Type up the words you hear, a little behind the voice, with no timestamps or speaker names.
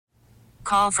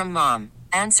Call from mom.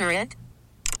 Answer it.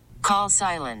 Call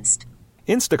silenced.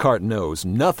 Instacart knows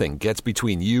nothing gets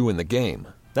between you and the game.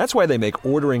 That's why they make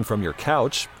ordering from your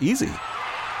couch easy.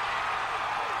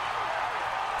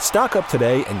 Stock up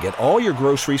today and get all your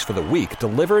groceries for the week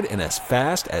delivered in as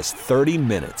fast as 30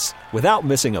 minutes without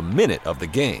missing a minute of the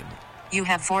game. You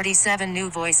have 47 new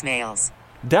voicemails.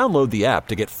 Download the app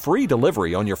to get free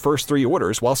delivery on your first 3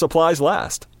 orders while supplies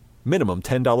last. Minimum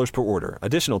 $10 per order.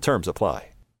 Additional terms apply.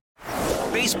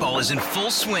 Baseball is in full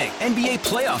swing. NBA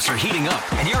playoffs are heating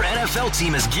up, and your NFL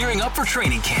team is gearing up for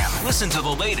training camp. Listen to the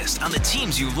latest on the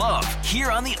teams you love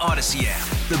here on the Odyssey app.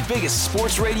 The biggest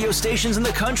sports radio stations in the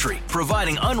country,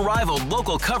 providing unrivaled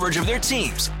local coverage of their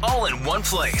teams, all in one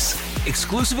place.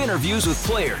 Exclusive interviews with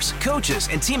players, coaches,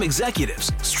 and team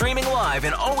executives, streaming live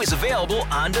and always available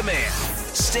on demand.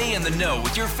 Stay in the know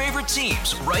with your favorite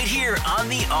teams right here on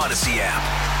the Odyssey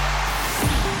app.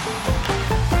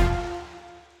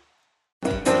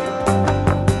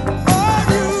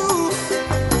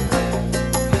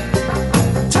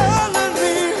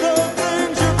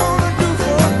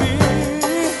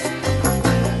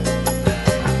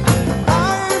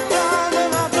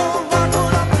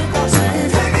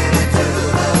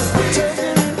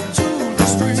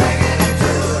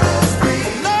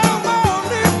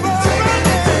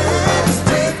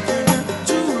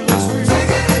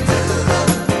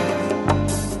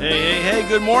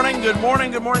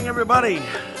 Good morning, everybody.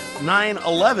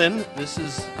 9/11. This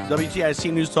is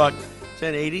WTIC News Talk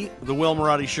 1080, the Will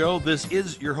Marotti Show. This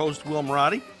is your host, Will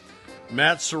Marotti.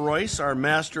 Matt Soroyce, our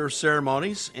master of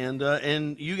ceremonies,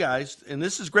 and you guys. And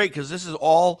this is great because this is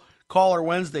all Caller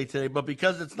Wednesday today. But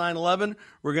because it's 9/11,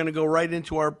 we're going to go right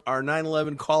into our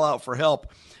 9/11 call out for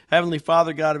help. Heavenly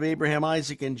Father, God of Abraham,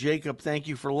 Isaac, and Jacob, thank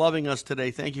you for loving us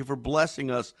today. Thank you for blessing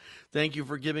us. Thank you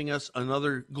for giving us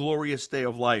another glorious day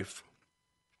of life.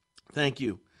 Thank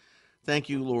you. Thank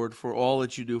you, Lord, for all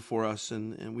that you do for us.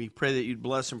 And we pray that you'd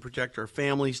bless and protect our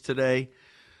families today,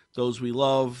 those we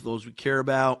love, those we care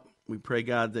about. We pray,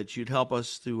 God, that you'd help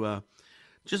us to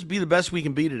just be the best we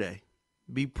can be today.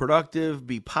 Be productive,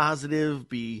 be positive,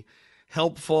 be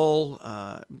helpful,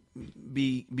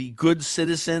 be good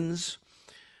citizens.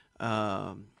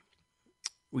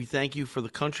 We thank you for the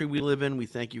country we live in. We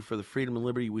thank you for the freedom and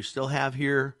liberty we still have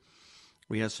here.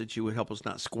 We ask that you would help us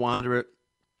not squander it.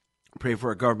 Pray for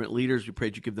our government leaders. We pray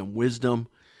that you give them wisdom.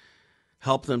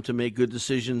 Help them to make good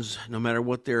decisions no matter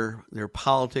what their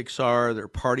politics are, their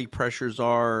party pressures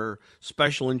are,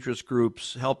 special interest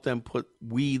groups. Help them put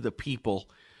we, the people,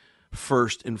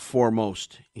 first and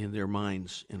foremost in their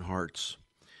minds and hearts.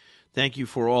 Thank you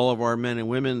for all of our men and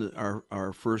women,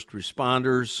 our first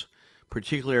responders,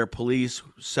 particularly our police,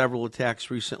 several attacks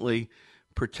recently.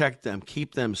 Protect them.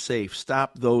 Keep them safe.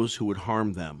 Stop those who would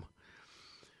harm them.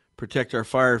 Protect our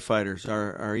firefighters,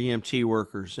 our EMT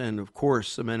workers, and, of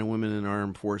course, the men and women in our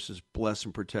armed forces. Bless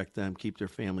and protect them. Keep their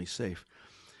families safe.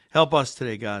 Help us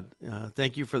today, God.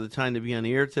 Thank you for the time to be on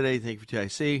the air today. Thank you for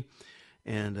TIC.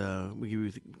 And we give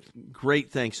you great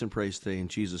thanks and praise today. In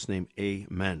Jesus' name,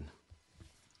 amen.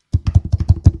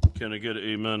 Can I get an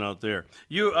amen out there?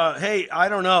 Hey, I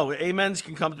don't know. Amens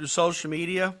can come through social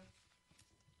media.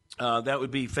 That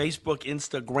would be Facebook,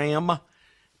 Instagram,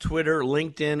 Twitter,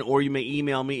 LinkedIn, or you may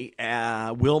email me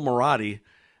at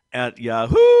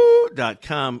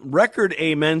willmarotti@yahoo.com. Record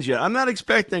amens yet. I'm not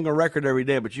expecting a record every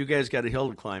day, but you guys got a hill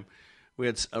to climb. We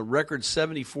had a record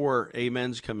 74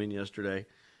 amens come in yesterday.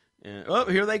 And, oh,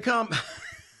 here they come.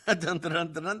 Dun, dun,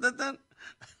 dun, dun, dun, dun.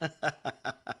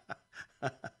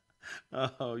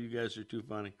 Oh, you guys are too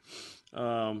funny.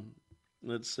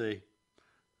 Let's see.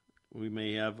 We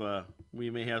may have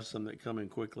some that come in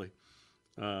quickly.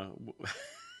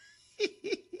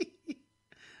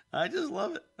 I just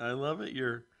love it. I love it.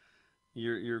 You're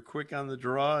quick on the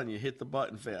draw and you hit the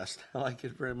button fast. I like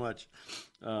it very much.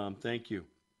 Thank you.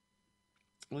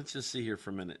 Let's just see here for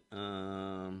a minute.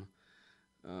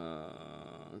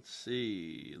 Let's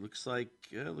see. It looks like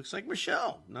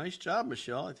Michelle. Nice job,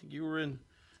 Michelle. I think you were in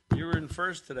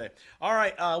first today. All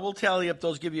right, we'll tally up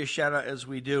those. Give you a shout out as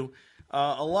we do.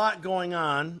 A lot going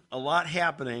on. A lot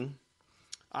happening.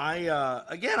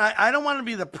 I don't want to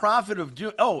be the prophet of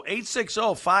doom.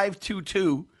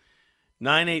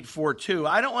 860-522-9842.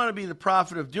 I don't want to be the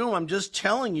prophet of doom. I'm just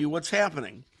telling you what's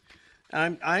happening.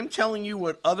 I'm telling you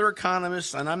what other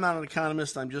economists, and I'm not an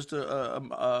economist, I'm just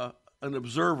an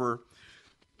observer.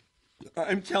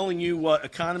 I'm telling you what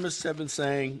economists have been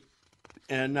saying,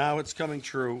 and now it's coming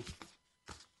true.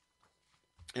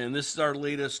 And this is our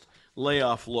latest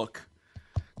layoff look.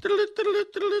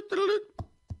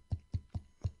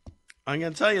 I'm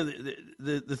going to tell you,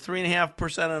 the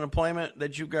 3.5% unemployment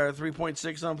that you've got, or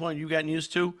 3.6 unemployment you've gotten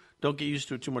used to, don't get used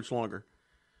to it too much longer.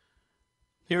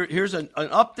 Here's an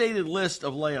updated list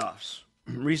of layoffs,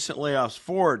 recent layoffs.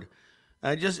 Ford,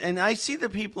 I see the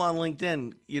people on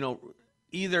LinkedIn,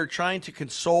 either trying to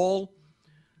console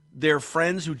their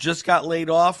friends who just got laid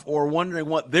off or wondering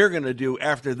what they're going to do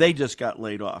after they just got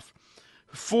laid off.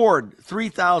 Ford,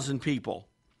 3,000 people.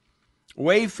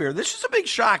 Wayfair, this is a big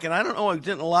shock, and I don't know, it's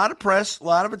getting a lot of press, a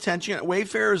lot of attention.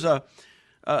 Wayfair is a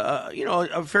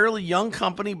fairly young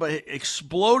company, but it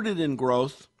exploded in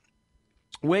growth.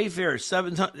 Wayfair,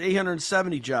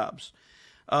 870 jobs.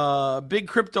 Big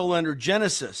crypto lender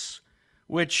Genesis,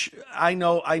 which I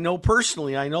know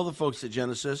personally. I know the folks at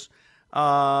Genesis,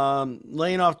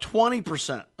 laying off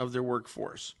 20% of their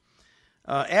workforce.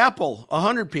 Apple,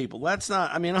 100 people.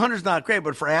 100 is not great,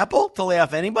 but for Apple to lay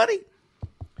off anybody?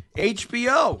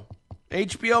 HBO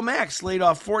Max laid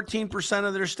off 14%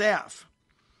 of their staff.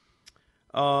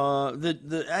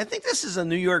 I think this is a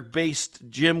New York-based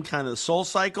gym, kind of Soul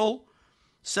Cycle.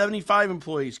 75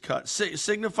 employees cut.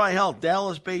 Signify Health,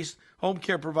 Dallas-based home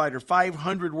care provider,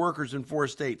 500 workers in 4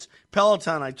 states.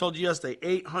 Peloton, I told you yesterday,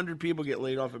 800 people get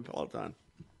laid off in Peloton.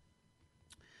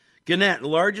 Gannett, the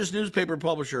largest newspaper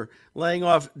publisher, laying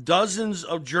off dozens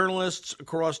of journalists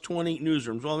across 20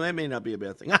 newsrooms. Well, that may not be a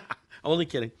bad thing. Only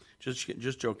kidding.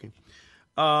 Just joking.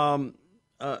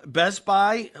 Best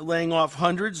Buy, laying off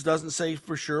hundreds, doesn't say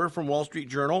for sure, from Wall Street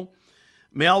Journal.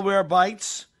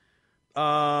 Malwarebytes,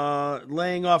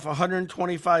 laying off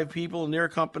 125 people in their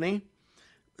company.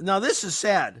 Now, this is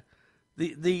sad.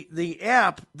 The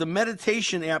app, the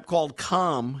meditation app called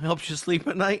Calm, helps you sleep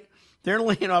at night. They're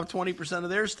laying off 20% of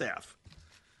their staff.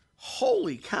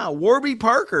 Holy cow. Warby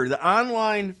Parker, the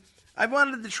online, I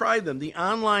wanted to try them, the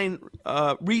online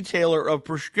retailer of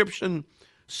prescription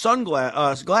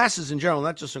glasses in general,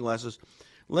 not just sunglasses,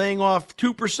 laying off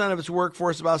 2% of its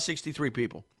workforce, about 63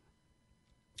 people.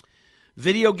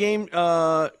 Video game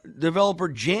developer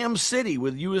Jam City,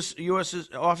 with U.S.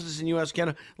 offices in U.S.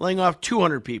 Canada, laying off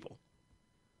 200 people.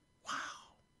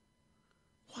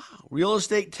 Wow. Real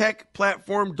estate tech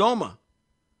platform Doma,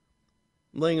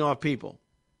 laying off people.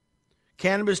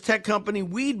 Cannabis tech company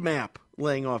Weedmap,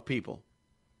 laying off people.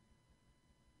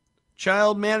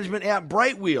 Child management app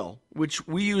Brightwheel, which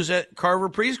we use at Carver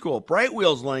Preschool.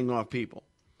 Brightwheel's laying off people.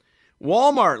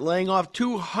 Walmart laying off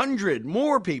 200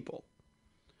 more people.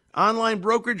 Online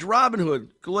brokerage Robinhood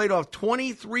laid off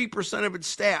 23% of its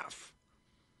staff.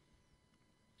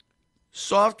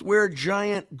 Software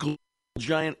giant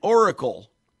Oracle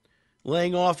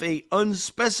laying off an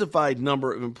unspecified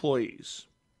number of employees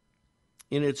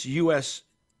in its U.S.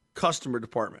 customer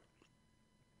department.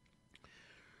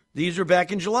 These are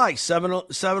back in July.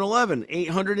 7-Eleven,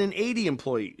 880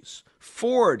 employees.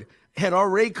 Ford had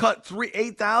already cut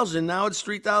 8,000. Now it's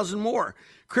 3,000 more.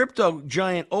 Crypto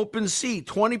giant OpenSea,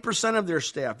 20% of their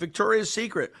staff. Victoria's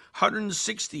Secret,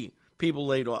 160 people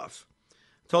laid off.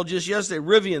 Told you just yesterday,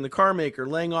 Rivian, the car maker,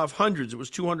 laying off hundreds. It was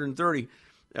 230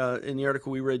 in the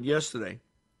article we read yesterday.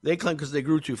 They claim because they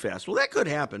grew too fast. Well, that could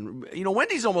happen.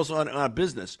 Wendy's almost on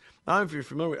business. I don't know if you're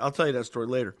familiar. I'll tell you that story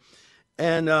later.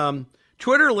 And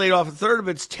Twitter laid off a third of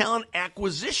its talent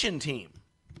acquisition team.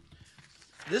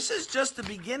 This is just the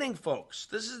beginning, folks.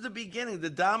 This is the beginning. The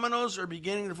dominoes are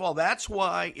beginning to fall. That's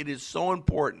why it is so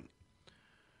important.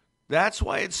 That's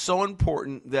why it's so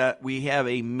important that we have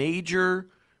a major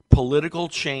political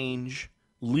change,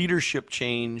 leadership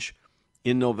change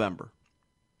in November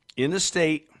in the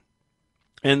state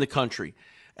and the country.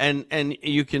 And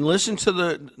you can listen to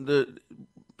the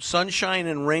sunshine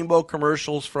and rainbow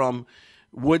commercials from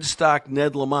Woodstock,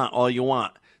 Ned Lamont, all you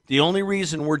want. The only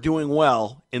reason we're doing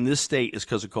well in this state is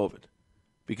because of COVID,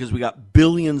 because we got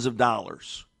billions of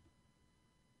dollars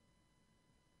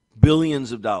in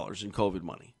COVID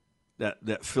money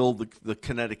that filled the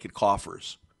Connecticut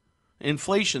coffers.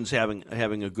 Inflation's having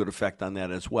a good effect on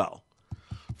that as well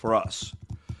for us.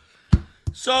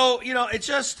 So, it's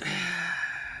just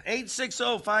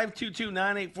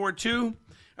 860-522-9842.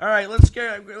 All right, let's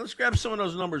grab some of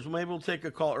those numbers. Maybe we'll take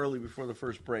a call early before the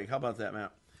first break. How about that,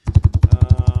 Matt?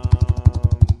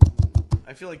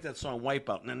 I feel like that song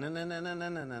Wipeout.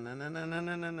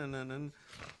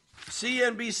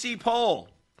 CNBC poll.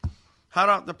 Hot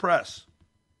out the press.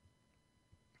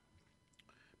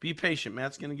 Be patient.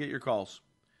 Matt's going to get your calls.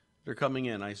 They're coming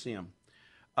in. I see them.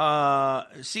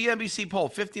 CNBC poll.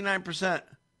 59%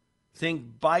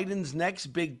 think Biden's next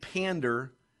big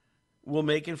pander will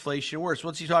make inflation worse.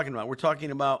 What's he talking about? We're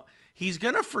talking about he's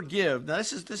going to forgive. Now,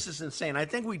 this is insane. I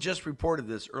think we just reported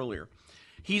this earlier.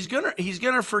 He's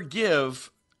gonna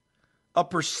forgive a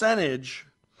percentage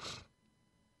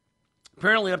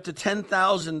Apparently up to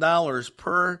 $10,000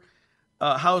 per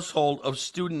household of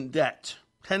student debt.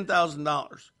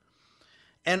 $10,000.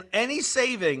 And any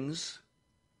savings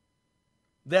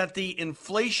that the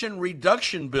Inflation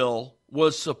Reduction Bill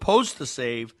was supposed to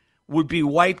save would be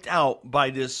wiped out by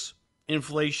this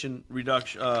inflation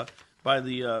reduction, by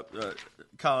the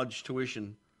college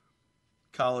tuition,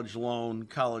 college loan,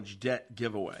 college debt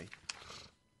giveaway.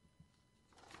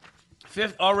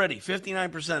 Already,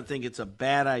 59% think it's a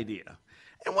bad idea.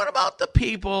 And what about the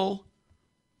people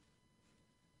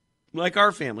like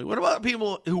our family? What about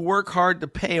people who work hard to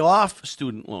pay off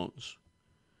student loans?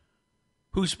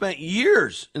 Who spent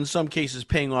years, in some cases,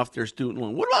 paying off their student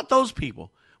loan? What about those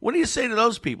people? What do you say to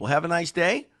those people? Have a nice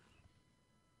day?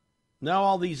 Now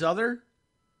all these other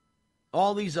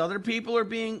people are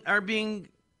being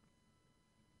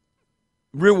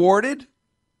rewarded?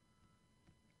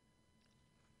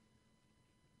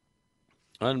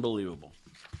 Unbelievable.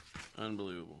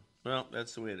 Well,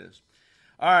 that's the way it is.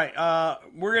 All right,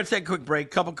 we're going to take a quick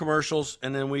break, couple commercials,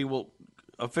 and then we will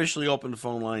officially open the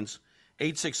phone lines,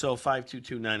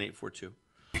 860-522-9842.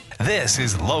 This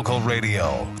is local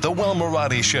radio, The Will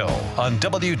Marotti Show on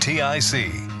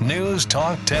WTIC News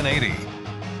Talk 1080.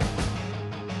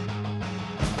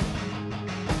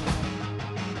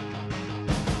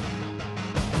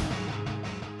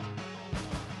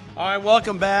 All right,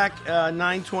 welcome back,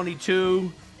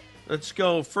 922. Let's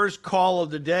go. First call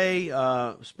of the day,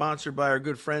 sponsored by our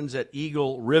good friends at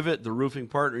Eagle Rivet, the roofing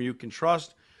partner you can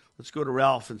trust. Let's go to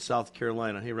Ralph in South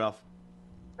Carolina. Hey, Ralph.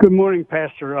 Good morning,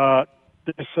 Pastor.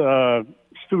 This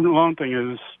student loan thing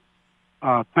is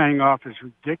paying off is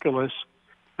ridiculous.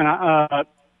 And I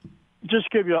just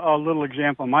give you a little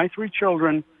example. My three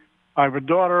children, I have a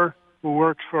daughter who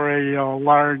works for a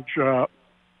large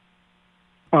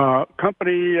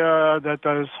company that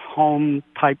does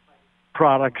home-type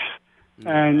products.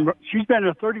 And she's been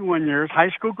there 31 years, high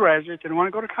school graduate, didn't want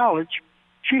to go to college.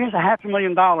 She has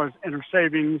 $500,000 in her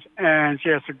savings, and she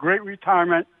has a great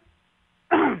retirement.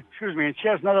 Excuse me, and she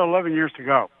has another 11 years to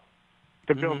go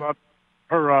to build up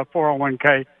her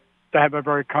 401k to have a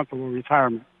very comfortable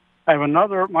retirement. I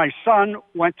have my son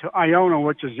went to Iona,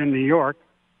 which is in New York,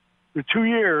 for 2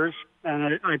 years,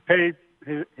 and I paid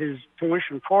his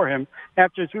tuition for him.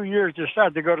 After 2 years,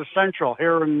 decided to go to Central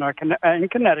here in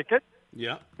Connecticut.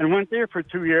 Yeah. And went there for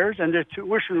 2 years, and their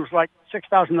tuition was like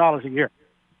 $6,000 a year.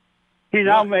 He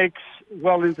now makes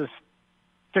well into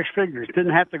six figures.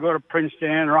 Didn't have to go to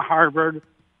Princeton or Harvard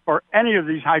or any of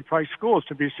these high-priced schools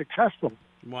to be successful.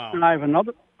 Wow. And I have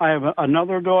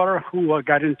another daughter who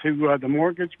got into the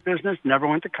mortgage business, never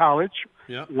went to college,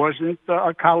 wasn't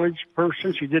a college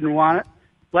person. She didn't want it.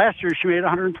 Last year, she made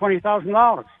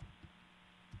 $120,000.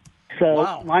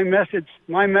 So my message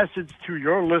to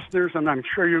your listeners, and I'm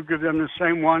sure you give them the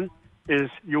same one, is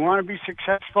you want to be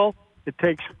successful, it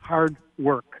takes hard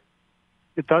work.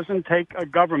 It doesn't take a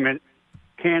government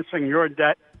canceling your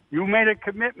debt. You made a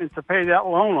commitment to pay that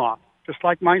loan off, just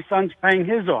like my son's paying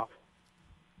his off.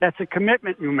 That's a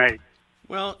commitment you made.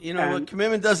 Well, what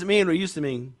commitment doesn't mean what it used to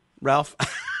mean, Ralph.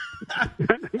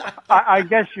 I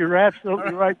guess you're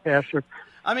absolutely right, Pastor.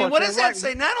 I mean, what does that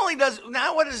say?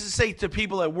 What does it say to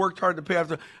people that worked hard to pay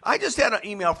off? I just had an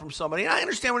email from somebody, and I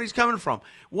understand where he's coming from.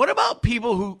 What about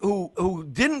people who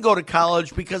didn't go to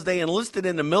college because they enlisted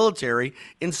in the military,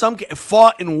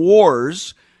 fought in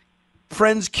wars,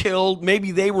 friends killed,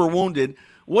 maybe they were wounded?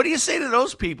 What do you say to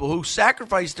those people who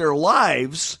sacrificed their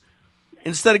lives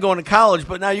instead of going to college,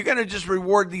 but now you're going to just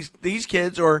reward these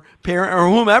kids or parent or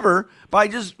whomever by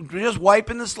just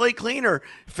wiping the slate clean or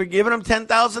for giving them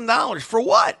 $10,000 for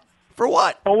what? For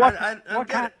what? Well,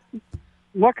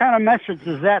 what kind of message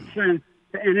does that send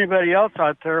to anybody else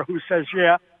out there who says,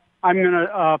 "Yeah, I'm going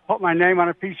to put my name on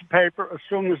a piece of paper,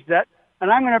 assume this debt, and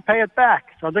I'm going to pay it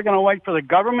back"? So they're going to wait for the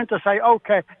government to say,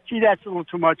 "Okay, gee, that's a little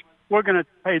too much. We're going to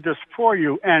pay this for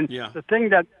you." And the thing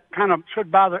that kind of should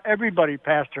bother everybody,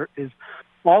 Pastor, is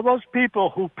all those people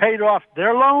who paid off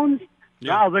their loans,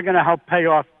 now they're going to help pay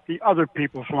off the other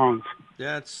people's loans.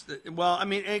 And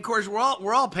of course,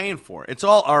 we're all paying for it. It's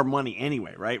all our money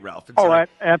anyway, right, Ralph? Absolutely.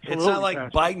 It's not like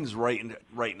Pastor. Biden's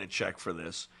writing a check for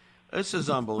this. This is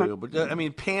unbelievable. I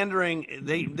mean, pandering,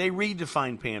 they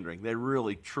redefine pandering. They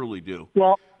really, truly do.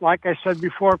 Well, like I said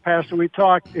before, Pastor, we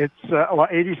talked, it's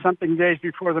 80-something days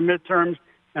before the midterms,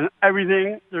 and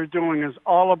everything they're doing is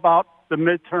all about the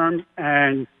midterms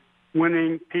and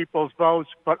winning people's votes.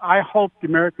 But I hope the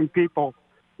American people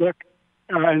look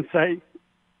and say,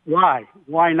 why?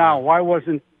 Why now? Why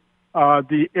wasn't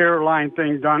the airline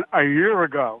thing done a year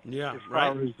ago? Yeah, as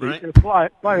far as the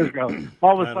flyers go.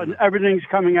 All of a sudden, everything's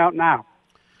coming out now.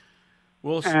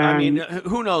 Well, I mean,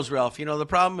 who knows, Ralph? The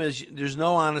problem is there's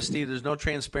no honesty, there's no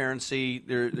transparency.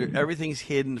 Everything's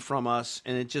hidden from us,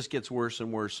 and it just gets worse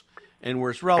and worse and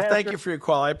worse. Ralph, thank you for your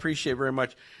call. I appreciate it very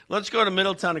much. Let's go to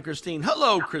Middletown to Christine.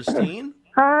 Hello, Christine.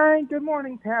 Hi, good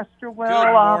morning, Pastor Will.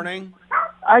 Good morning.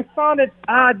 I found it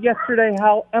odd yesterday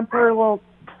how Emperor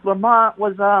Lamont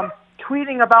was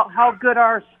tweeting about how good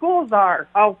our schools are,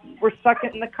 how we're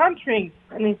second in the country,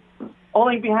 and he's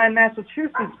only behind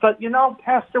Massachusetts. But,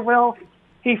 Pastor Will,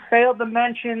 he failed to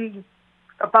mention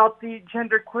about the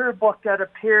genderqueer book that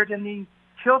appeared in the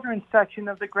children's section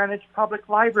of the Greenwich Public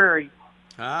Library.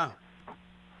 Ah.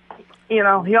 He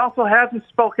also hasn't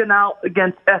spoken out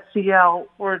against SEL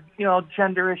or,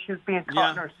 gender issues being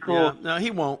taught in our schools. Yeah. No,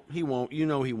 he won't. He won't.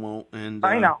 He won't. And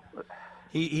I know.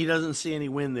 He doesn't see any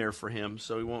win there for him,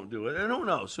 so he won't do it. And who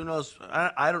knows? Who knows?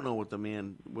 I don't know what the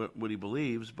man, what he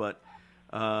believes, but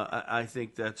I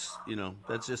think that's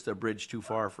just a bridge too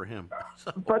far for him.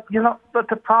 So. But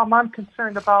the problem I'm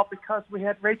concerned about, because we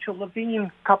had Rachel Levine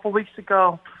a couple weeks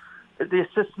ago, the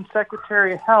Assistant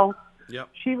Secretary of Health. Yep.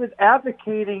 She was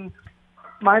advocating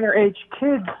minor age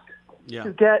kids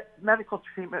to get medical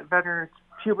treatment, whether it's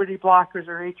puberty blockers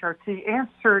or HRT and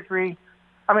surgery.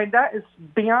 I mean, that is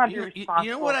beyond irresponsible.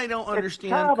 You know what I don't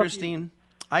understand, Christine?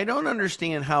 I don't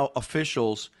understand how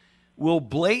officials will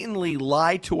blatantly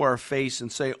lie to our face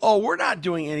and say, "Oh, we're not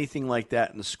doing anything like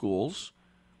that in the schools,"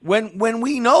 when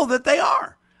we know that they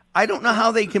are. I don't know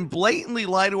how they can blatantly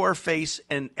lie to our face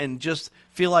and just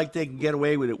feel like they can get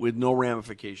away with it with no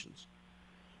ramifications.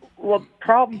 Well, the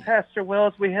problem, Pastor Will,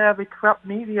 is we have a corrupt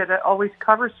media that always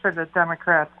covers for the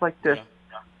Democrats like this.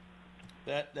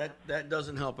 Yeah. That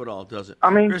doesn't help at all, does it? I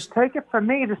mean, take it from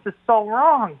me, this is so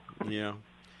wrong. Yeah.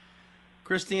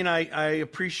 Christine, I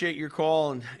appreciate your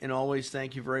call, and always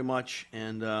thank you very much,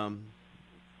 and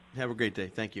have a great day.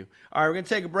 Thank you. All right, we're going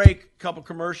to take a break, a couple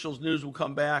commercials, news will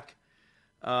come back.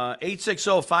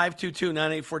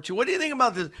 860-522-9842. What do you think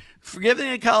about this? Forgiving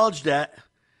the college debt,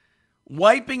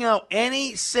 wiping out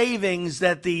any savings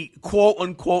that the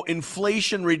quote-unquote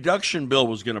inflation reduction bill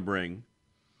was going to bring.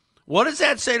 What does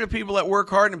that say to people that work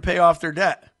hard and pay off their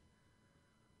debt?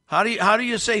 How do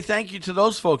you say thank you to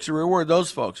those folks or reward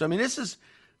those folks? I mean, this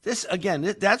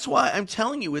again. That's why I'm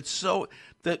telling you, it's so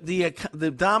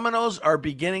the dominoes are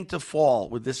beginning to fall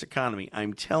with this economy.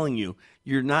 I'm telling you,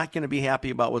 you're not going to be happy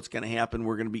about what's going to happen.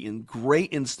 We're going to be in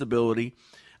great instability.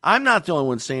 I'm not the only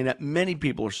one saying that. Many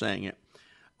people are saying it,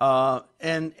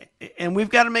 and we've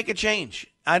got to make a change.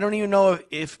 I don't even know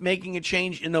if making a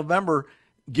change in November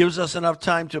gives us enough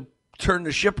time to turn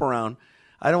the ship around.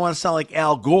 I don't want to sound like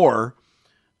Al Gore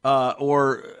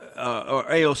or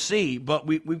AOC, but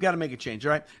we've got to make a change.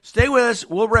 All right, stay with us.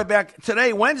 We'll be right back.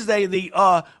 Today, Wednesday, the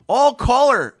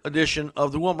all-caller edition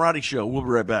of the Will Marotti Show. We'll be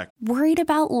right back. Worried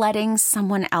about letting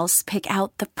someone else pick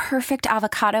out the perfect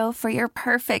avocado for your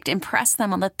perfect impress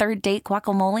them on the third date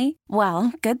guacamole?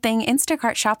 Well, good thing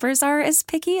Instacart shoppers are as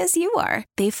picky as you are.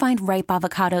 They find ripe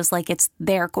avocados like it's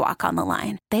their guac on the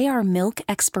line. They are milk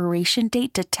expiration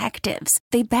date detectives.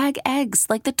 They bag eggs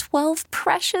like the 12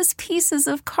 precious pieces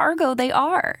of cargo they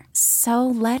are. So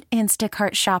let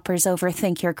Instacart shoppers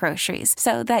overthink your groceries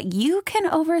so that you can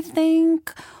overthink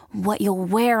what you'll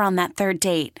wear on that third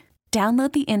date. Download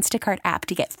the Instacart app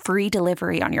to get free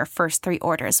delivery on your first 3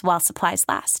 orders while supplies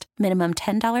last. Minimum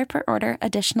 $10 per order.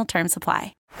 Additional terms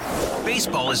apply.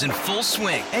 Baseball is in full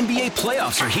swing. NBA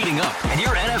playoffs are heating up, and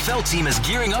your NFL team is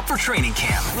gearing up for training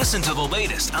camp. Listen to the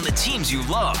latest on the teams you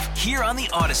love here on the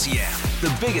Odyssey app.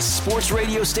 The biggest sports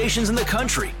radio stations in the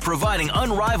country, providing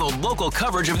unrivaled local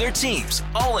coverage of their teams,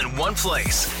 all in one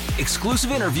place.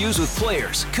 Exclusive interviews with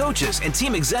players, coaches, and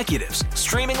team executives,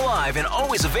 streaming live and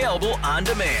always available on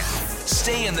demand.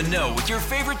 Stay in the know with your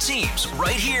favorite teams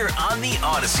right here on the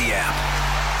Odyssey app.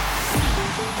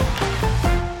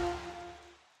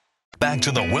 Back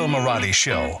to the Will Marotti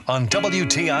Show on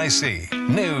WTIC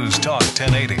News Talk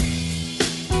 1080.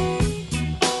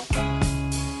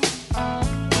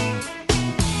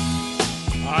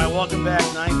 All right, welcome back.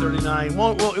 9:39.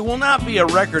 Well, it will not be a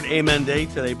record Amen Day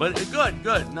today, but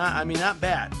good. Not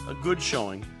bad. A good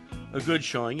showing. You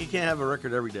can't have a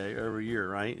record every day, every year,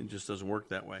 right? It just doesn't work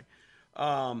that way.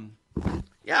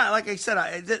 Yeah, like I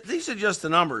said, these are just the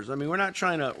numbers. I mean, we're not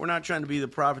trying to be the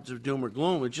prophets of doom or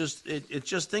gloom. It's just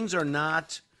things are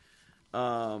not.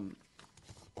 I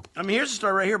mean, here's a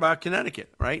story right here about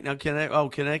Connecticut. Right now,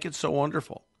 Connecticut's so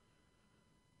wonderful.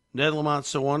 Ned Lamont's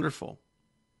so wonderful.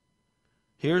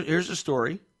 Here's a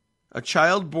story: a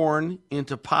child born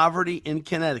into poverty in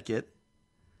Connecticut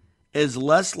is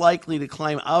less likely to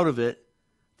climb out of it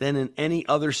than in any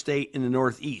other state in the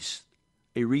Northeast.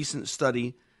 A recent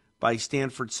study by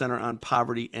Stanford Center on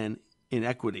Poverty and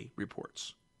inequity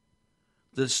reports.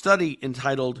 The study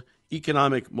entitled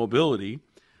Economic Mobility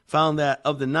found that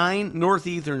of the 9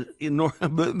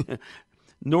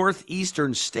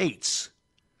 northeastern states,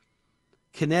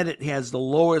 Connecticut has the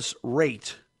lowest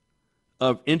rate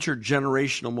of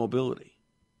intergenerational mobility.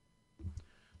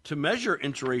 To measure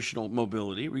intergenerational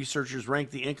mobility, researchers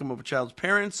ranked the income of a child's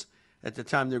parents at the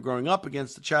time they're growing up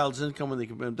against the child's income when they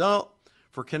become an adult.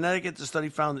 For Connecticut, the study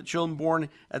found that children born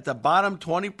at the bottom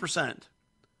 20%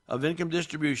 of income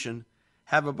distribution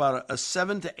have about a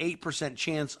 7 to 8%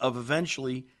 chance of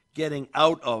eventually getting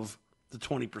out of the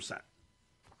 20%.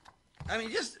 I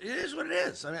mean, just it is what it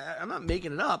is. I mean, I'm not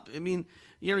making it up. I mean,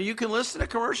 you can listen to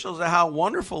commercials of how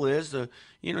wonderful it is.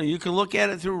 You can look at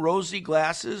it through rosy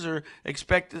glasses or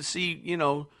expect to see,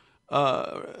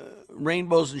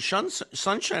 rainbows and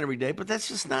sunshine every day, but that's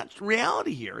just not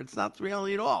reality here. It's not the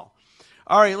reality at all.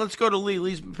 All right, let's go to Lee.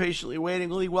 Lee's been patiently waiting.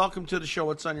 Lee, welcome to the show.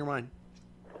 What's on your mind?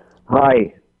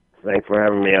 Hi. Thanks for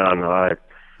having me on.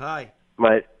 Hi.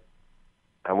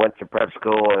 I went to prep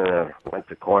school and went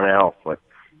to Cornell, but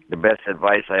the best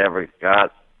advice I ever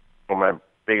got, or my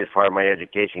biggest part of my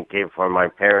education, came from my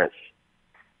parents.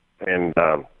 And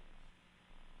I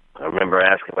remember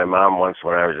asking my mom once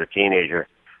when I was a teenager,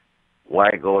 why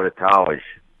go to college?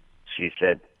 She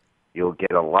said, you'll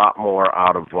get a lot more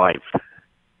out of life.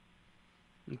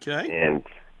 Okay. And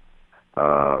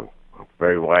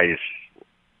very wise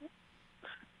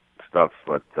stuff,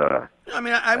 but I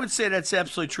mean, I would say that's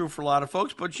absolutely true for a lot of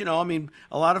folks, but a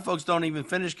lot of folks don't even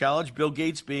finish college, Bill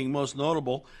Gates being most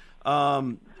notable.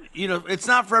 It's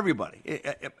not for everybody.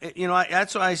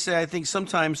 That's why I say I think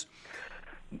sometimes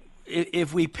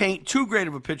if we paint too great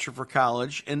of a picture for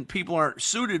college and people aren't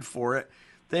suited for it,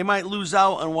 they might lose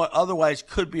out on what otherwise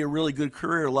could be a really good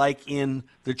career, like in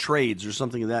the trades or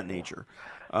something of that nature.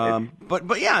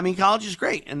 But yeah, I mean, college is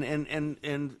great, and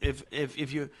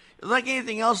if you like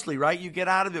anything else, Lee, right? You get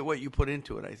out of it what you put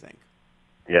into it. I think.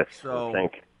 Yes. So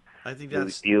I think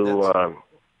that's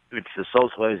it's the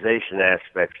socialization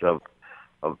aspects of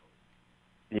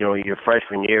your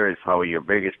freshman year is probably your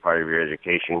biggest part of your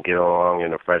education. Get along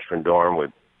in a freshman dorm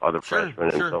with other freshmen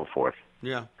and so forth.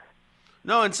 Yeah.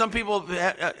 No, and some people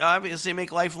obviously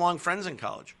make lifelong friends in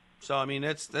college. So I mean,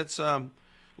 that's a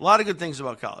lot of good things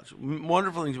about college,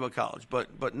 wonderful things about college,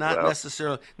 but not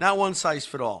necessarily, not one size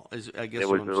fit all. Is I guess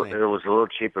what I'm saying. It was a little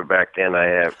cheaper back then. I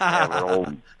have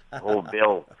an old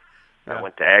bill. Yeah. I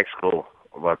went to ag school,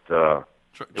 but try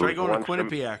going to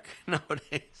Quinnipiac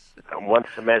nowadays. One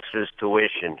semester's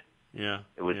tuition. Yeah,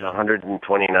 it was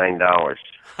 $129.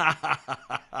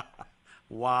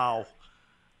 Wow,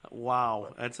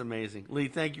 that's amazing. Lee,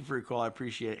 thank you for your call. I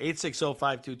appreciate it.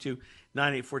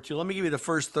 860-522-9842. Let me give you the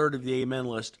first third of the amen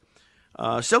list.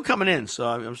 Still coming in, so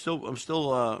I'm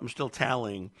still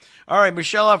tallying. All right,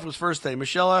 Michelle F was first today.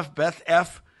 Michelle F, Beth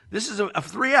F. This is a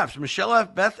 3 Fs. Michelle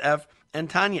F, Beth F, and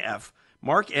Tanya F.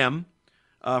 Mark M,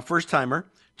 first timer.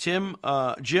 Jim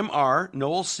R,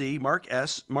 Noel C, Mark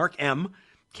S, Mark M,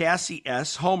 Cassie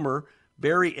S, Homer,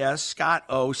 Barry S, Scott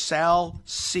O, Sal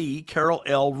C, Carol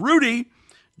L, Rudy,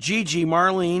 Gigi,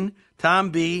 Marlene, Tom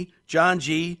B, John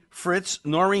G, Fritz,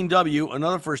 Noreen W,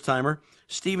 another first-timer,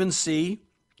 Stephen C,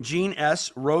 Gene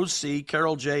S, Rose C,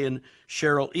 Carol J, and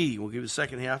Cheryl E. We'll give you the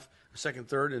second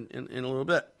third in a little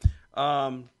bit.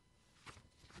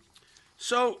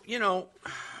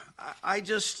 I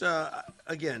just,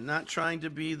 again, not trying to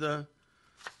be the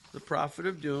prophet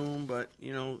of doom, but,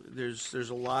 there's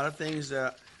a lot of things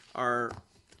that are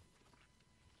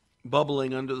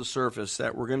bubbling under the surface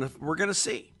that we're gonna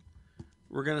see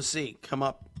come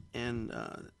up, and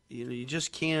you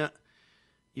just can't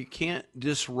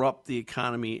disrupt the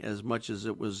economy as much as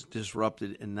it was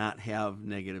disrupted and not have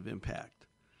negative impact.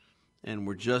 And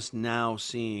we're just now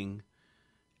seeing,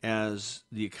 as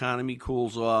the economy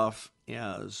cools off,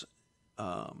 as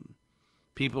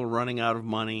people are running out of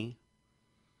money,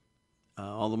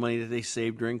 all the money that they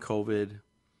saved during COVID,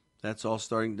 that's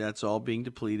all being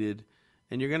depleted.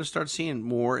 And you're going to start seeing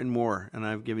more and more. And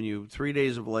I've given you 3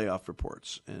 days of layoff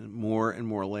reports and more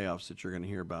layoffs that you're going to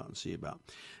hear about and see about.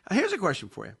 Here's a question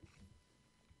for you.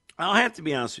 I'll have to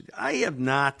be honest with you. I have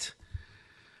not,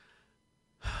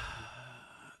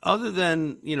 other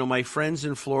than, my friends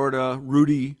in Florida,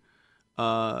 Rudy,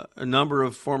 a number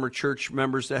of former church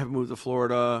members that have moved to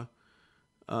Florida,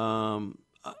 and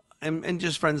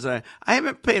just friends that I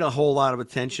haven't paid a whole lot of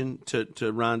attention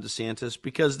to Ron DeSantis,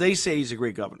 because they say he's a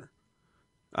great governor.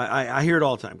 I hear it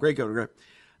all the time. Great governor, great.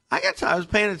 I was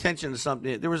paying attention to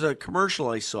something. There was a commercial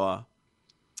I saw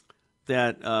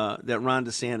that Ron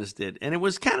DeSantis did, and it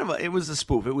was it was a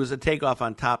spoof. It was a takeoff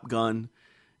on Top Gun,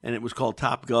 and it was called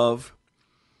Top Gov.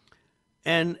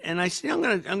 And I see I'm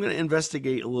gonna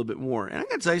investigate a little bit more. And I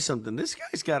gotta tell you something. This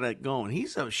guy's got it going.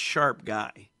 He's a sharp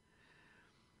guy.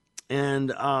 And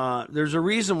there's a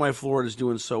reason why Florida's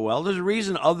doing so well. There's a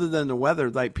reason other than the weather,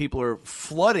 like people are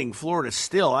flooding Florida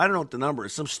still. I don't know what the number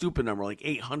is. Some stupid number, like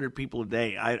 800 people a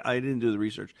day. I didn't do the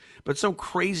research. But some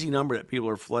crazy number that people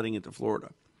are flooding into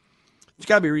Florida. There's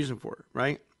got to be a reason for it,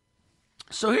 right?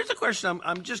 So here's the question.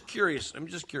 I'm just curious.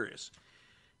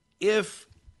 If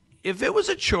it was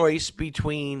a choice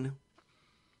between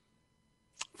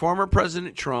former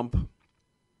President Trump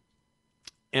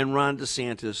and Ron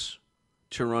DeSantis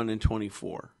to run in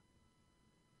 24,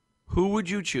 who would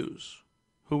you choose?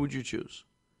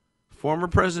 Former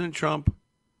President Trump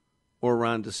or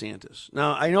Ron DeSantis?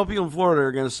 Now, I know people in Florida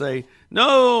are going to say,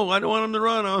 no, I don't want him to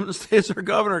run. I want him to stay as our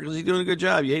governor because he's doing a good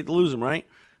job. You hate to lose him, right?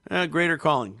 Greater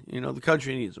calling. The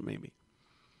country needs him, maybe.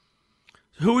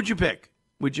 Who would you pick?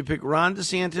 Would you pick Ron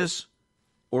DeSantis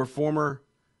or former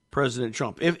President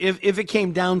Trump? If it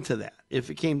came down to that.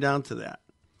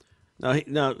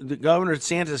 Now, the Governor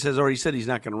DeSantis has already said he's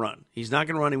not going to run. He's not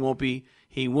going to run.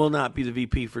 He will not be the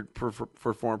VP for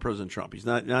former President Trump. He's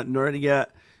not ready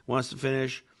yet. Wants to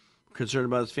finish. Concerned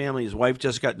about his family. His wife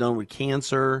just got done with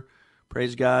cancer.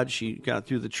 Praise God, she got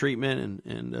through the treatment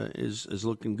and is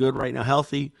looking good right now,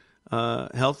 healthy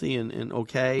and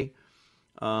okay.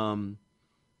 But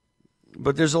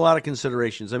there's a lot of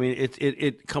considerations. I mean,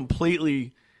 it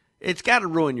completely, it's got to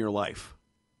ruin your life.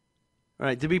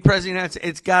 Right, to be president,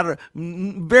 it's got to.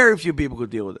 Very few people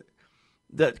could deal with it.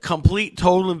 The complete,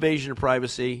 total invasion of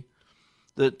privacy,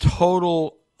 the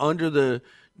total everything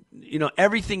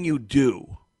you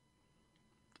do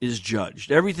is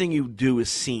judged. Everything you do is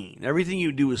seen. Everything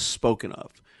you do is spoken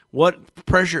of. What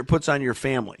pressure it puts on your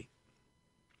family.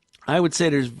 I would say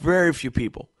there's very few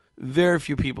people in the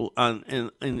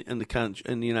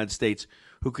United States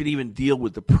who could even deal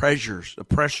with the pressures,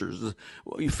 the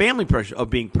family pressure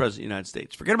of being president of the United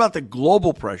States. Forget about the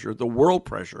global pressure, the world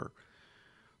pressure.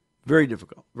 Very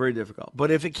difficult, very difficult.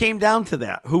 But if it came down to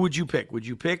that, who would you pick? Would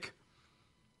you pick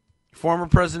former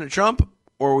President Trump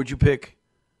or would you pick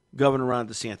Governor Ron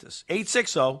DeSantis?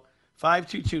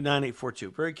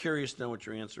 860-522-9842. Very curious to know what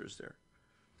your answer is there.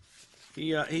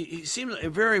 He seems a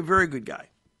very, very good guy.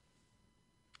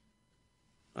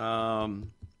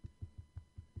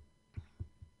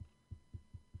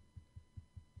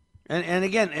 And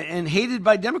again, hated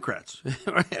by Democrats.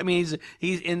 Right? I mean,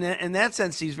 he's in that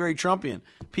sense, he's very Trumpian.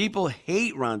 People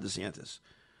hate Ron DeSantis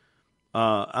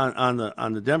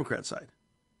on the Democrat side.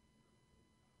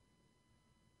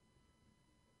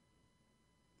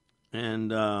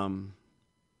 And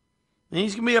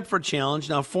he's going to be up for a challenge.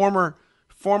 Now, former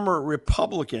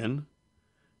Republican,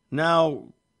 now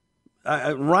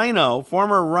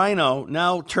former Rhino,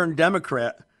 now turned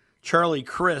Democrat, Charlie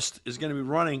Crist, is going to be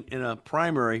running in a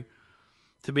primary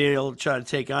to be able to try to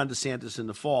take on DeSantis in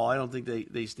the fall. I don't think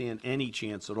they stand any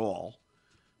chance at all,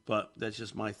 but that's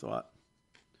just my thought.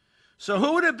 So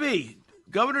who would it be,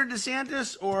 Governor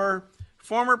DeSantis or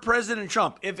former President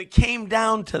Trump, if it came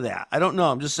down to that? I don't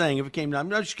know. I'm just saying if it came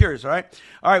down. I'm just curious, all right?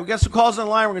 All right, we got some calls on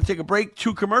the line. We're going to take a break,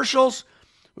 2 commercials.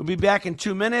 We'll be back in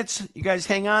 2 minutes. You guys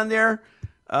hang on there.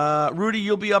 Rudy,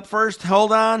 you'll be up first.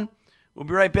 Hold on. We'll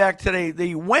be right back today,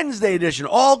 the Wednesday edition,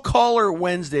 all-caller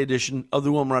Wednesday edition of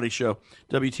the Will Marotti Show,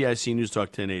 WTIC News Talk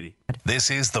 1080.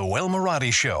 This is the Will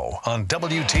Marotti Show on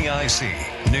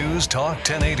WTIC News Talk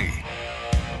 1080.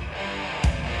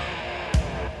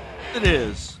 It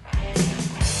is.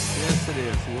 Yes, it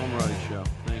is. The Will Marotti Show.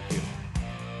 Thank you.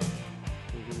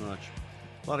 Thank you very much.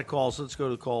 A lot of calls. Let's go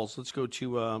to the calls. Let's go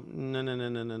to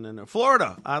no.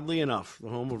 Florida, oddly enough, the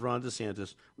home of Ron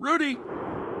DeSantis. Rudy.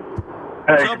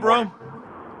 Hey, what's up, bro?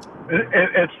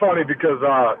 It's funny because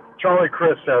Charlie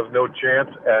Crist has no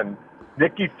chance, and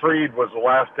Nikki Fried was the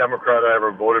last Democrat I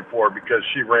ever voted for because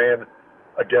she ran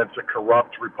against a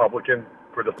corrupt Republican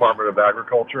for Department of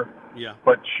Agriculture. Yeah.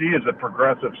 But she is a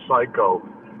progressive psycho.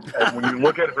 And when you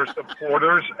look at her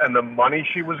supporters and the money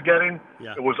she was getting,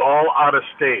 it was all out of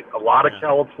state. A lot of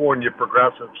California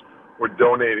progressives were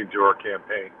donating to her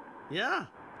campaign. Yeah.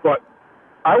 But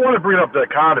I want to bring up the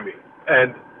economy.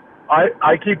 And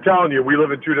I keep telling you, we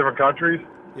live in 2 different countries.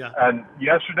 Yeah. And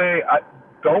yesterday,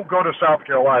 don't go to South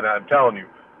Carolina. I'm telling you,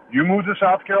 you move to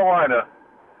South Carolina,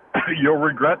 you'll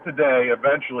regret the day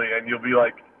eventually, and you'll be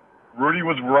like, Rudy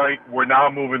was right. We're now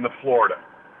moving to Florida.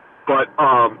 But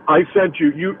I sent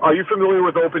you. Are you familiar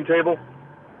with Open Table?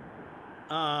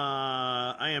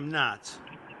 I am not.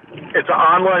 It's an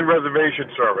online reservation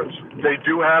service. They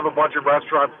do have a bunch of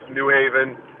restaurants in New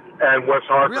Haven and West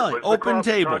Hartford. Really? Open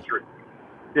Table.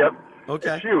 Yep.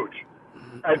 Okay. It's huge.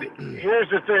 And here's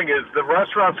the thing is the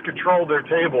restaurants control their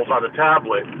tables on a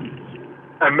tablet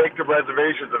and make the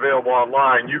reservations available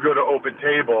online. You go to Open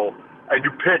Table and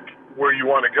you pick where you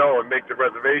want to go and make the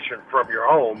reservation from your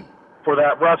home for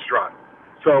that restaurant.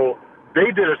 So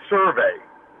they did a survey,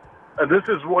 and this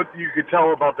is what you could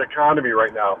tell about the economy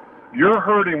right now. You're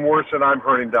hurting worse than I'm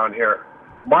hurting down here.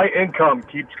 My income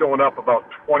keeps going up about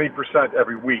 20%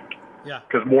 every week. Yeah.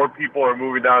 Because more people are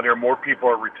moving down here, more people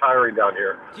are retiring down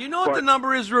here. Do you know what the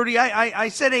number is, Rudy? I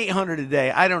said 800 a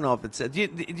day. I don't know if it said. Do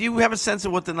you have a sense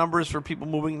of what the number is for people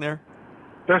moving there?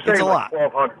 They're saying it's a like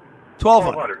lot. 1,200.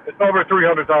 1,200. It's over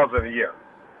 300,000 a year.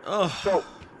 Oh. So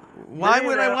why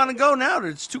would I want to go now?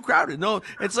 It's too crowded. No,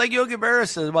 it's like Yogi Berra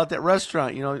says about that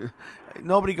restaurant. You know,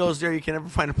 nobody goes there. You can never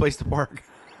find a place to park.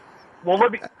 Well,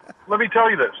 let me tell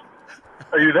you this.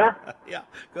 Are you there? Yeah,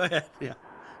 go ahead. Yeah.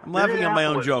 I'm laughing at my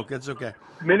own joke. That's okay.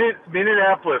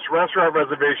 Minneapolis restaurant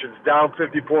reservations down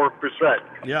 54%.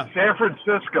 Yeah. San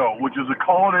Francisco, which is a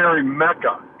culinary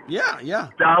mecca, yeah,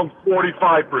 down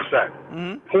 45%.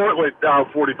 Mm-hmm. Portland down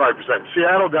 45%.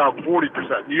 Seattle down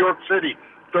 40%. New York City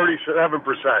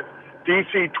 37%.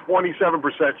 DC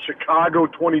 27%. Chicago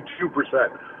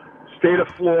 22%. State of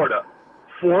Florida,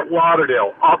 Fort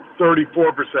Lauderdale up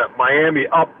 34%. Miami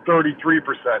up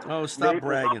 33%. Oh, stop Naples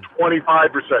bragging. Up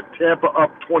 25%. Tampa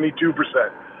up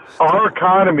 22%. Our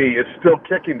economy is still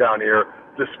kicking down here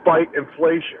despite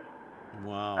inflation.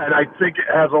 Wow. And I think it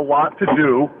has a lot to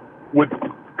do with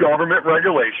government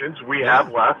regulations. We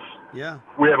have less. Yeah.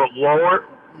 We have a lower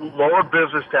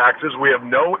business taxes. We have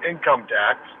no income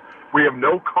tax. We have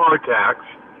no car tax.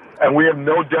 And we have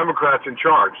no Democrats in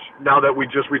charge now that we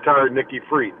just retired Nikki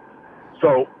Fried.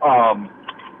 So, all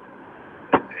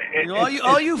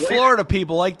you Florida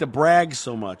people like to brag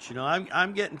so much. You know,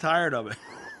 I'm getting tired of it.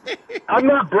 I'm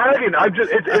not bragging.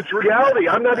 It's reality.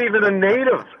 I'm not even a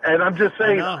native, and I'm just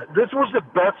saying this was the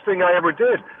best thing I ever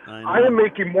did. I am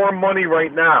making more money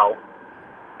right now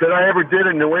than I ever did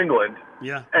in New England.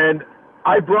 Yeah. And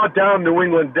I brought down New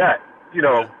England debt. You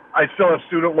know, I still have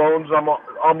student loans. I'm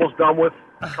almost done with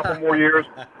a couple more years.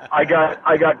 I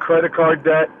got credit card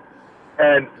debt,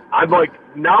 and I'm like,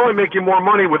 now I'm making more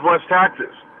money with less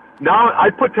taxes. Now I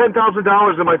put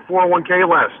 $10,000 in my 401k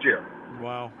last year.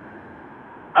 Wow.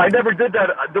 I never did that.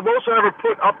 The most I ever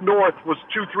put up north was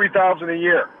 $2,000-3,000 a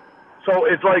year. So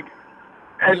it's like,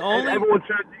 and everyone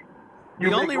said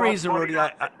the only reason, Rudy,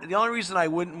 the only reason I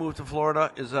wouldn't move to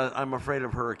Florida is I'm afraid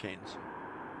of hurricanes.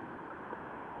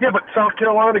 Yeah, but South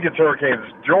Carolina gets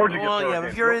hurricanes. Georgia gets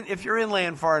hurricanes. Well, yeah, if you're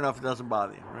inland far enough, it doesn't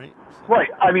bother you, right? So. Right.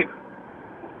 I mean,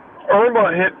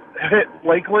 Irma hit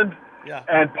Lakeland,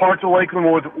 and parts of Lakeland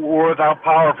were without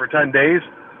power for 10 days.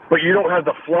 But you don't have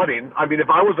the flooding. I mean, if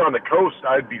I was on the coast,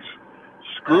 I'd be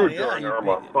screwed during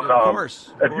Irma. But of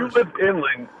course. If you live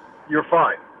inland, you're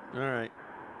fine. All right.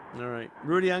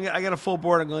 Rudy, I got a full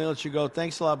board. I'm going to let you go.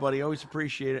 Thanks a lot, buddy. Always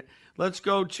appreciate it. Let's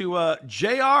go to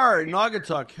JR in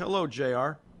Naugatuck. Hello,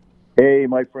 JR. Hey,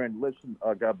 my friend. Listen,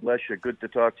 God bless you. Good to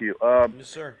talk to you. Yes,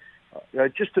 sir.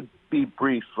 Just to be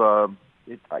brief, I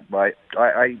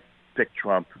picked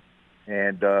Trump.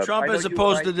 And Trump as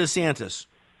opposed to DeSantis.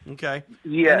 Okay.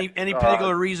 Yeah. Any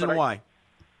particular reason why?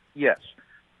 Yes.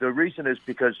 The reason is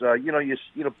because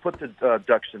you put the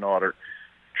ducks in order.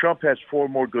 Trump has 4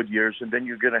 more good years, and then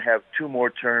you're going to have 2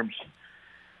 more terms,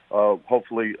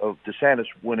 hopefully, of DeSantis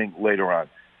winning later on.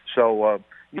 So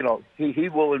he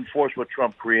will enforce what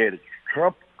Trump created.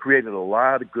 Trump created a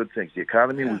lot of good things. The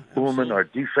economy was booming. Absolutely. Our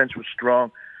defense was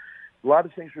strong. A lot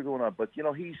of things were going on, but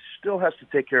he still has to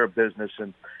take care of business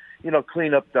and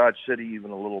clean up Dodge City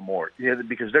even a little more.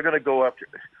 Because they're going to go after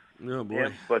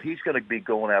him, but he's going to be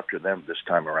going after them this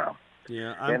time around.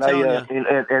 Yeah, I'm telling you.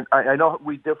 And I know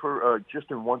we differ just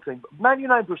in one thing.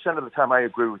 99% of the time, I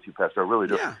agree with you, Pastor. I really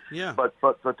do. Yeah. But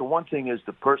the one thing is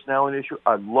the personality issue.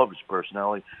 I love his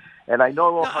personality. And I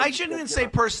know. No, I shouldn't even say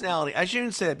personality. I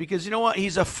shouldn't say that because you know what?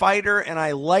 He's a fighter, and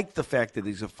I like the fact that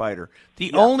he's a fighter.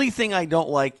 The only thing I don't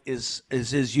like is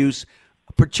his use,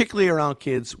 particularly around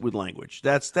kids with language.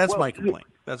 That's my complaint.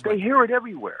 They hear it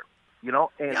everywhere, And,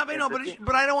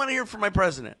 but I don't want to hear it from my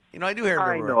president. I do hear it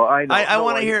everywhere. I know. I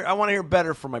want to hear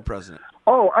better from my president.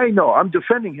 Oh, I know. I'm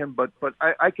defending him, but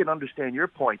I can understand your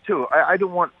point too. I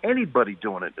don't want anybody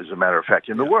doing it. As a matter of fact,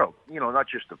 in the world, not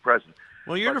just the president.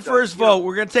 Well, you're the first vote.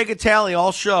 We're going to take a tally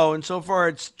all show, and so far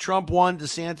it's Trump 1,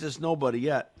 DeSantis nobody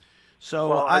yet.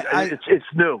 So it's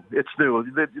new. It's new.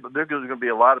 There's going to be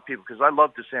a lot of people because I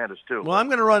love DeSantis too. Well, I'm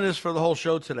going to run this for the whole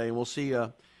show today, and we'll see.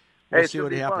 See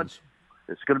what happens. Fun.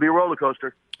 It's going to be a roller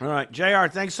coaster. All right, JR,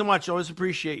 thanks so much. Always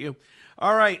appreciate you.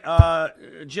 All right,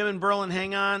 Jim and Berlin,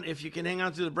 hang on. If you can hang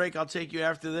on through the break, I'll take you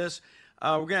after this.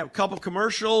 We're going to have a couple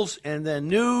commercials and then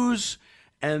news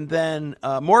and then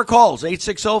more calls,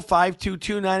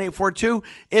 860-522-9842.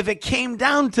 If it came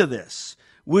down to this,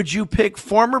 would you pick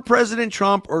former President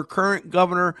Trump or current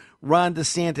Governor Ron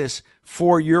DeSantis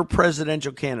for your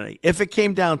presidential candidate? If it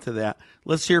came down to that,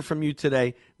 let's hear from you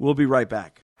today. We'll be right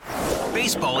back.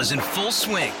 Baseball is in full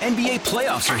swing. NBA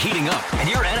playoffs are heating up, and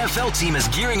your NFL team is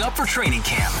gearing up for training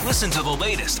camp. Listen to the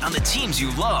latest on the teams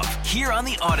you love here on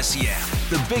the Odyssey app.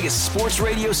 The biggest sports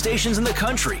radio stations in the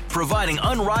country, providing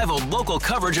unrivaled local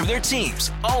coverage of their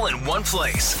teams, all in one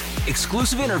place.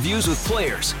 Exclusive interviews with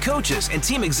players, coaches, and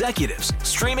team executives,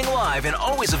 streaming live and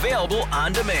always available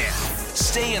on demand.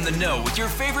 Stay in the know with your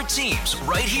favorite teams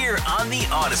right here on the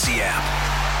Odyssey app.